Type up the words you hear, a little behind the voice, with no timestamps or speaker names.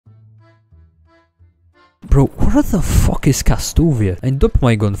Bro, where the fuck is Kastovia? I dumped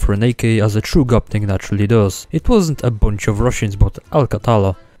my gun for an AK as a true gopnik naturally does. It wasn't a bunch of Russians but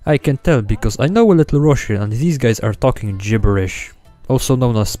Alcatala. I can tell because I know a little Russian and these guys are talking gibberish, also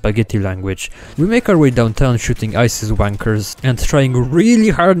known as spaghetti language. We make our way downtown shooting ISIS wankers and trying really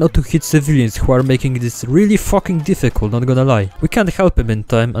hard not to hit civilians who are making this really fucking difficult, not gonna lie. We can't help him in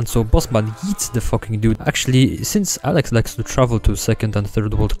time and so Bossman yeets the fucking dude. Actually, since Alex likes to travel to second and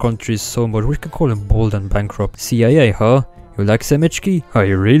third world countries so much, we can call him bold and bankrupt. CIA, huh? You like semichki? I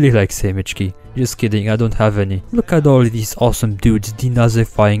really like semichki. Just kidding, I don't have any. Look at all these awesome dudes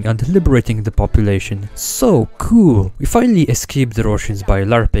denazifying and liberating the population. So cool! We finally escaped the Russians by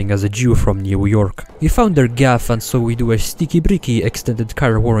LARPing as a Jew from New York. We found their gaff and so we do a sticky bricky extended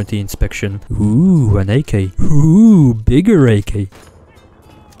car warranty inspection. Ooh, an AK. Ooh, bigger AK.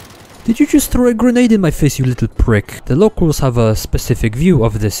 Did you just throw a grenade in my face, you little prick? The locals have a specific view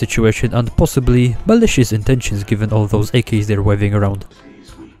of this situation and possibly malicious intentions given all those AKs they're waving around.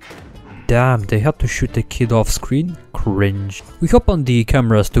 Damn, they had to shoot the kid off screen? Cringe. We hop on the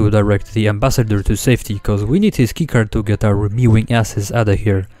cameras to direct the ambassador to safety cause we need his keycard to get our mewing asses out of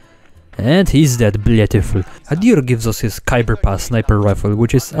here. And he's dead, beautiful. Hadir gives us his Kyber Pass sniper rifle,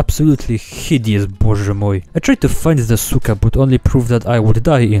 which is absolutely hideous, boże moi. I tried to find the suka, but only proved that I would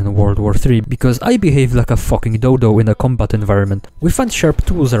die in World War III, because I behave like a fucking dodo in a combat environment. We find sharp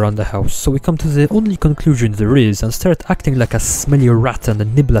tools around the house, so we come to the only conclusion there is and start acting like a smelly rat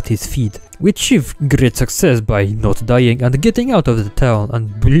and nibble at his feet. We achieve great success by not dying and getting out of the town, and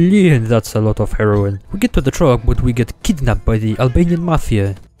brilliant, that's a lot of heroin. We get to the truck, but we get kidnapped by the Albanian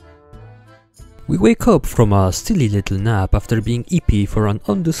mafia. We wake up from a silly little nap after being EP for an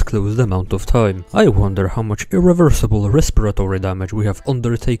undisclosed amount of time. I wonder how much irreversible respiratory damage we have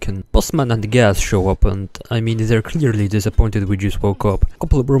undertaken. Bossman and Gas show up and, I mean, they're clearly disappointed we just woke up. A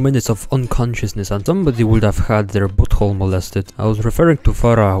couple more minutes of unconsciousness and somebody would have had their butthole molested. I was referring to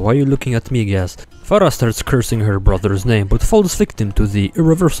Farah, why are you looking at me, Gas? Farah starts cursing her brother's name, but falls victim to the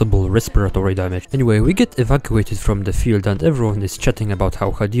irreversible respiratory damage. Anyway, we get evacuated from the field and everyone is chatting about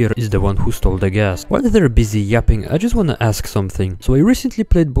how Hadir is the one who stole the gas. While they're busy yapping, I just wanna ask something. So I recently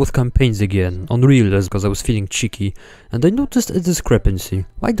played both campaigns again, on real because I was feeling cheeky, and I noticed a discrepancy.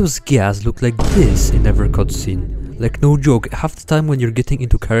 Why does gas look like this in every cutscene? Like, no joke, half the time when you're getting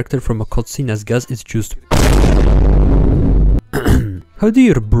into character from a cutscene as gas, it's just...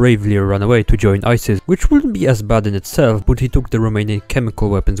 Hadir bravely ran away to join ISIS, which wouldn't be as bad in itself, but he took the remaining chemical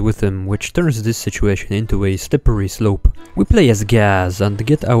weapons with him, which turns this situation into a slippery slope. We play as Gaz and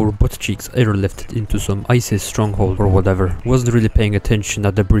get our butt cheeks airlifted into some ISIS stronghold or whatever. Wasn't really paying attention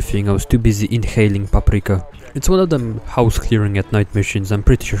at the briefing, I was too busy inhaling paprika. It's one of them house clearing at night missions I'm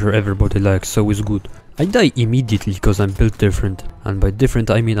pretty sure everybody likes, so it's good. I die immediately cause I'm built different, and by different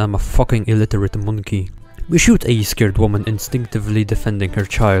I mean I'm a fucking illiterate monkey. We shoot a scared woman instinctively defending her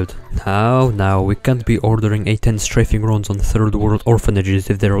child. Now, we can't be ordering A-10 strafing runs on third world orphanages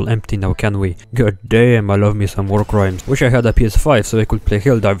if they're all empty now, can we? God damn, I love me some war crimes. Wish I had a PS5 so I could play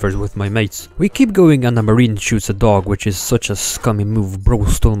Helldivers with my mates. We keep going and a marine shoots a dog, which is such a scummy move. Bro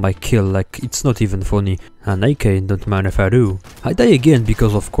stole my kill, like it's not even funny. And AK, don't mind if I do. I die again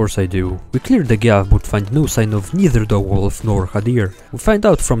because of course I do. We clear the gap but find no sign of neither the wolf nor Hadir. We find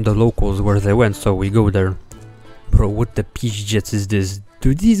out from the locals where they went, so we go there. Bro, what the peach jets is this?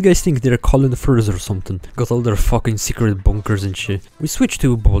 Do these guys think they're Colin Firth or something? Got all their fucking secret bunkers and shit. We switch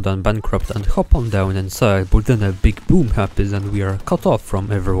to Bold and Bankrupt and hop on down inside, but then a big boom happens and we are cut off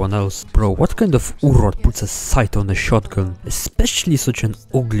from everyone else. Bro, what kind of urod puts a sight on a shotgun? Especially such an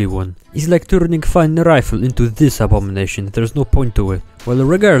ugly one. It's like turning fine rifle into this abomination, there's no point to it. Well,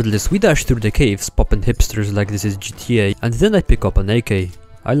 regardless, we dash through the caves, popping hipsters like this is GTA, and then I pick up an AK.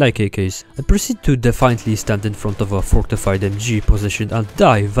 I like AKs. I proceed to defiantly stand in front of a fortified MG position and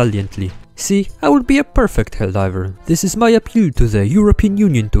die valiantly. See, I would be a perfect Helldiver. This is my appeal to the European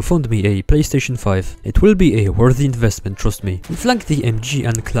Union to fund me a PlayStation 5. It will be a worthy investment, trust me. We flank the MG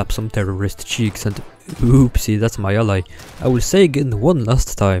and clap some terrorist cheeks and... oopsie, that's my ally. I will say again one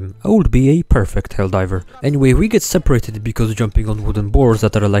last time, I would be a perfect Helldiver. Anyway, we get separated because jumping on wooden boards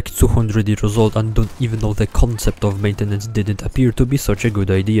that are like 200 years old and don't even know the concept of maintenance didn't appear to be such a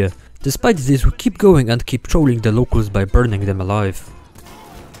good idea. Despite this, we keep going and keep trolling the locals by burning them alive.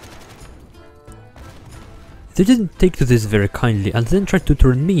 They didn't take to this very kindly and then tried to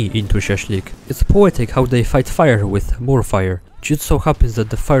turn me into shashlik. It's poetic how they fight fire with more fire. Just so happens that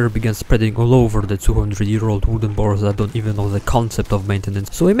the fire began spreading all over the 200-year-old wooden boards that don't even know the concept of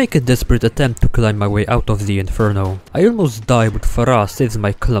maintenance, so I make a desperate attempt to climb my way out of the inferno. I almost die, but Farah saves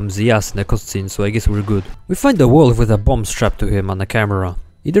my clumsy ass in a cutscene, so I guess we're good. We find a wolf with a bomb strapped to him and a camera.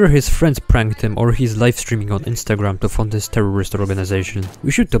 Either his friends pranked him or he's live streaming on Instagram to fund his terrorist organization. We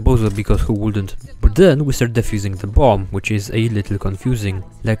shoot the bozo because who wouldn't? But then we start defusing the bomb, which is a little confusing.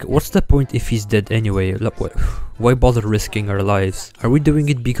 Like, what's the point if he's dead anyway? Why bother risking our lives? Are we doing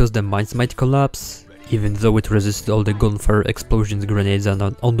it because the mines might collapse? Even though it resisted all the gunfire, explosions, grenades and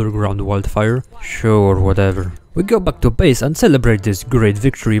an underground wildfire? Sure, whatever. We go back to base and celebrate this great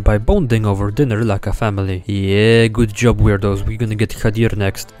victory by bonding over dinner like a family. Yeah, good job weirdos, we're gonna get Khadir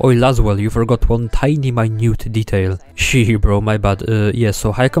next. Oi Laswell, you forgot one tiny minute detail. Shee bro, my bad. Yeah,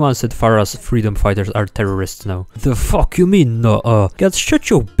 so High Command said Farah's freedom fighters are terrorists now. The fuck you mean no? Guys, shut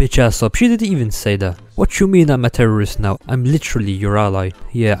your bitch ass up, she didn't even say that. What you mean I'm a terrorist now? I'm literally your ally.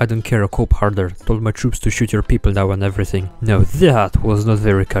 Yeah, I don't care, cope harder. Told my troops to shoot your people now and everything. No, that was not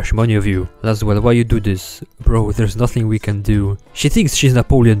very cash money of you. Laswell, why you do this? Bro, there's nothing we can do. She thinks she's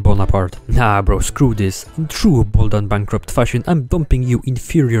Napoleon Bonaparte. Nah bro, screw this. In true bold and bankrupt fashion, I'm dumping you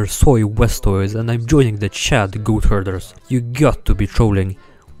inferior soy Westoids and I'm joining the Chad goat herders. You got to be trolling.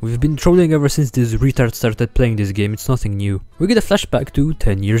 We've been trolling ever since this retard started playing this game, it's nothing new. We get a flashback to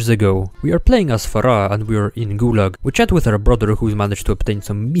 10 years ago. We are playing as Farah and we are in Gulag. We chat with our brother who's managed to obtain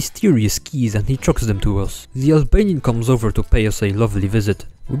some mysterious keys and he chucks them to us. The Albanian comes over to pay us a lovely visit.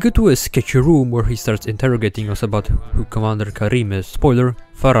 We go to a sketchy room where he starts interrogating us about who Commander Karim is. Spoiler,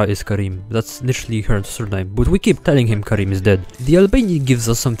 Farah is Karim, that's literally her surname, but we keep telling him Karim is dead. The Albanian gives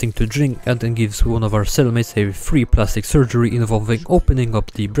us something to drink and then gives one of our cellmates a free plastic surgery involving opening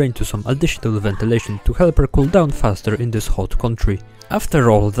up the brain to some additional ventilation to help her cool down faster in this hot country. After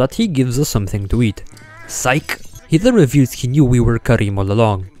all that, he gives us something to eat. Psych! He then reveals he knew we were Karim all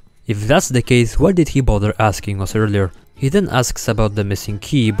along. If that's the case, why did he bother asking us earlier? He then asks about the missing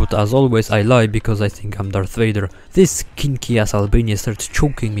key, but as always I lie because I think I'm Darth Vader. This kinky ass Albanian starts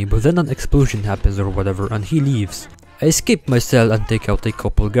choking me, but then an explosion happens or whatever and he leaves. I escape my cell and take out a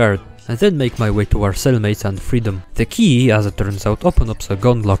couple guard, and then make my way to our cellmates and freedom. The key, as it turns out, opens up a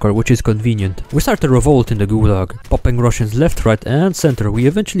gun locker, which is convenient. We start a revolt in the Gulag, popping Russians left, right and center. We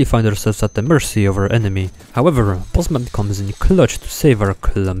eventually find ourselves at the mercy of our enemy. However, Postman comes in clutch to save our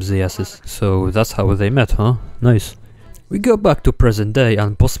clumsy asses. So that's how they met, huh? Nice. We go back to present day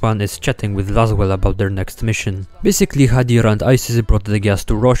and Bossman is chatting with Laswell about their next mission. Basically Hadir and ISIS brought the gas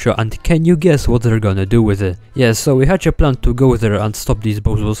to Russia and can you guess what they're gonna do with it? Yeah, so we hatch a plan to go there and stop these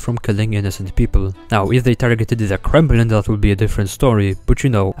bozos from killing innocent people. Now if they targeted the Kremlin that would be a different story, but you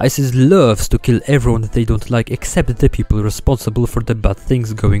know, ISIS loves to kill everyone that they don't like except the people responsible for the bad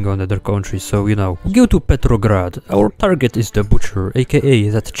things going on in their country, so you know. We go to Petrograd. Our target is the Butcher, aka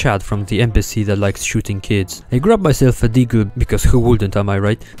that Chad from the embassy that likes shooting kids. I grab myself a deagle because who wouldn't, am I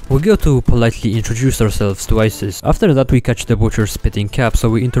right? We go to politely introduce ourselves to ISIS. After that we catch the Butcher spitting cap, so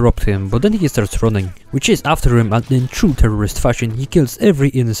we interrupt him, but then he starts running. We chase after him and in true terrorist fashion he kills every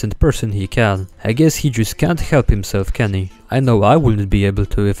innocent person he can. I guess he just can't help himself, can he? I know I wouldn't be able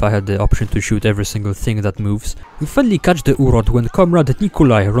to if I had the option to shoot every single thing that moves. We finally catch the Urod when Comrade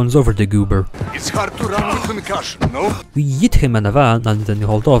Nikolai runs over the goober. It's hard to run with concussion, no? We hit him in a van and then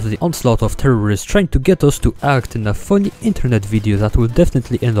hold off the onslaught of terrorists trying to get us to act in a funny internet video that will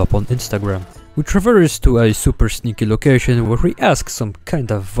definitely end up on Instagram. We traverse to a super sneaky location where we ask some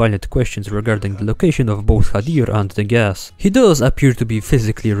kinda violent questions regarding the location of both Hadir and the gas. He does appear to be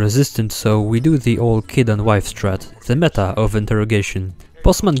physically resistant, so we do the old kid and wife strat, the meta of interrogation.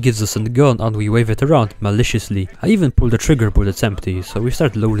 Bossman gives us a gun and we wave it around maliciously. I even pull the trigger but it's empty, so we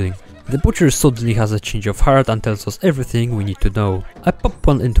start loading. The Butcher suddenly has a change of heart and tells us everything we need to know. I pop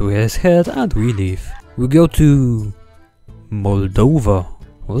one into his head and we leave. We go to Moldova.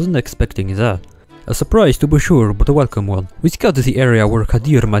 Wasn't expecting that. A surprise to be sure, but a welcome one. We scout the area where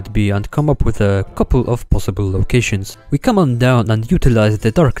Hadir might be and come up with a couple of possible locations. We come on down and utilize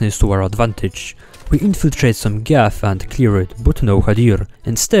the darkness to our advantage. We infiltrate some gaff and clear it, but no Hadir.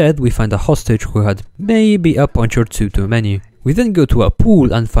 Instead, we find a hostage who had maybe a punch or two too many. We then go to a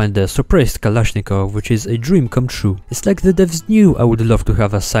pool and find the suppressed Kalashnikov, which is a dream come true. It's like the devs knew I would love to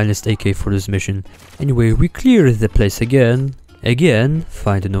have a silenced AK for this mission. Anyway, we clear the place again,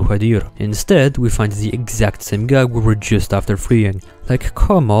 find no Hadir. Instead, we find the exact same guy we were just after freeing. Like,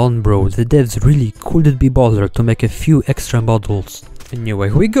 come on bro, the devs really couldn't be bothered to make a few extra models. Anyway,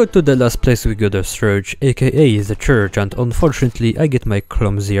 we go to the last place we gotta search, aka the church, and unfortunately I get my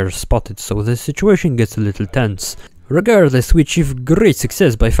clumsy ear spotted, so the situation gets a little tense. Regardless, we achieve great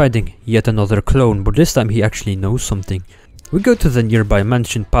success by finding yet another clone, but this time he actually knows something. We go to the nearby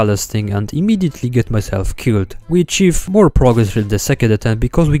mansion palace thing and immediately get myself killed. We achieve more progress with the second attempt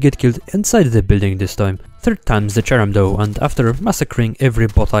because we get killed inside the building this time. Third time's the charm though, and after massacring every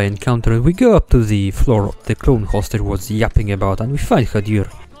bot I encountered, we go up to the floor the clone hostage was yapping about and we find Hadir.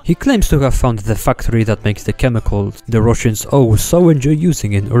 He claims to have found the factory that makes the chemicals the Russians so enjoy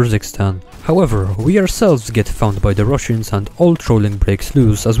using in Urzikstan. However, we ourselves get found by the Russians and all trolling breaks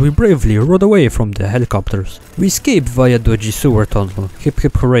loose as we bravely rode away from the helicopters. We escape via dodgy sewer tunnel, hip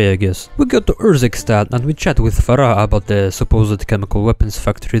hip hooray I guess. We go to Urzikstan and we chat with Farah about the supposed chemical weapons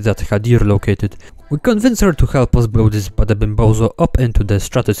factory that Hadir located. We convince her to help us blow this badabimbozo up into the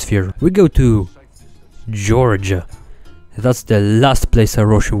stratosphere. We go to Georgia. That's the last place a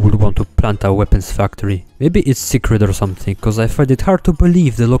Russian would want to plant a weapons factory. Maybe it's secret or something, cause I find it hard to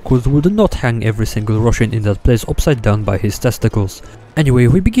believe the locals would not hang every single Russian in that place upside down by his testicles. Anyway,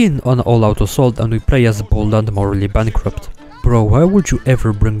 we begin an all-out assault and we play as bold and morally bankrupt. Bro, why would you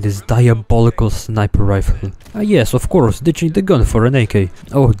ever bring this diabolical sniper rifle? Ah yes, of course, ditching the gun for an AK.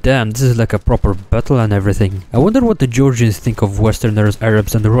 Oh damn, this is like a proper battle and everything. I wonder what the Georgians think of Westerners,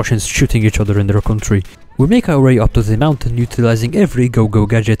 Arabs and the Russians shooting each other in their country. We make our way up to the mountain utilizing every go-go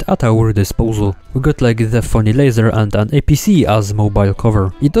gadget at our disposal. We got like the funny laser and an APC as mobile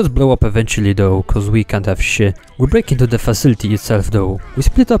cover. It does blow up eventually though, cause we can't have shit. We break into the facility itself though. We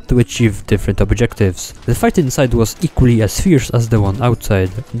split up to achieve different objectives. The fight inside was equally as fierce as the one outside,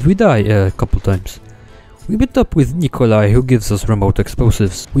 and we die a couple times. We meet up with Nikolai who gives us remote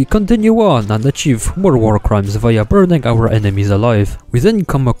explosives. We continue on and achieve more war crimes via burning our enemies alive. We then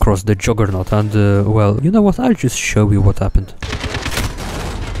come across the Juggernaut and well, you know what, I'll just show you what happened.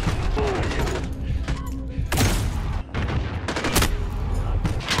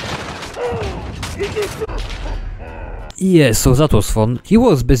 Yeah, so that was fun. He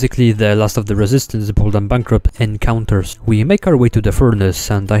was basically the last of the resistance bold and bankrupt encounters. We make our way to the furnace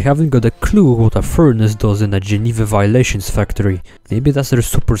and I haven't got a clue what a furnace does in a Geneva violations factory. Maybe that's their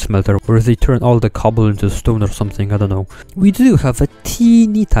super smelter where they turn all the cobble into stone or something, I don't know. We do have a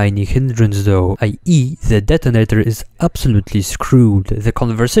teeny tiny hindrance though, i.e. the detonator is absolutely screwed. The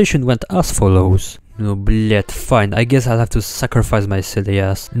conversation went as follows. No bled, fine, I guess I'll have to sacrifice my silly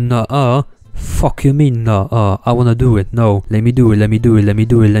ass. Nuh-uh. Fuck you mean no, I wanna do it, no, let me do it, let me do it, let me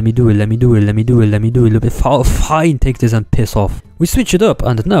do it, let me do it, let me do it, let me do it, let me do it, fine, take this and piss off. We switch it up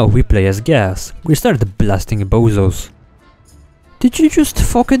and now we play as gas. We start blasting bozos. Did you just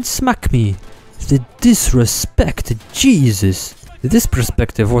fucking smack me? The disrespect, Jesus. This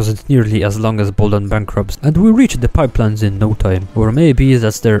perspective wasn't nearly as long as Bold and Bankrupt's, and we reached the pipelines in no time. Or maybe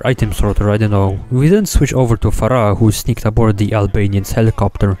that's their item sorter, I don't know. We then switch over to Farah, who sneaked aboard the Albanian's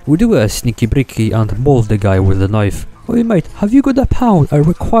helicopter. We do a sneaky bricky and maul the guy with a knife. Oi mate, have you got a pound? I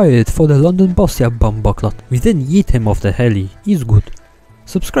require it for the London bus, ya bumbuckler. We then yeet him off the heli. He's good.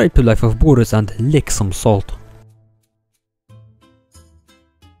 Subscribe to Life of Boris and lick some salt.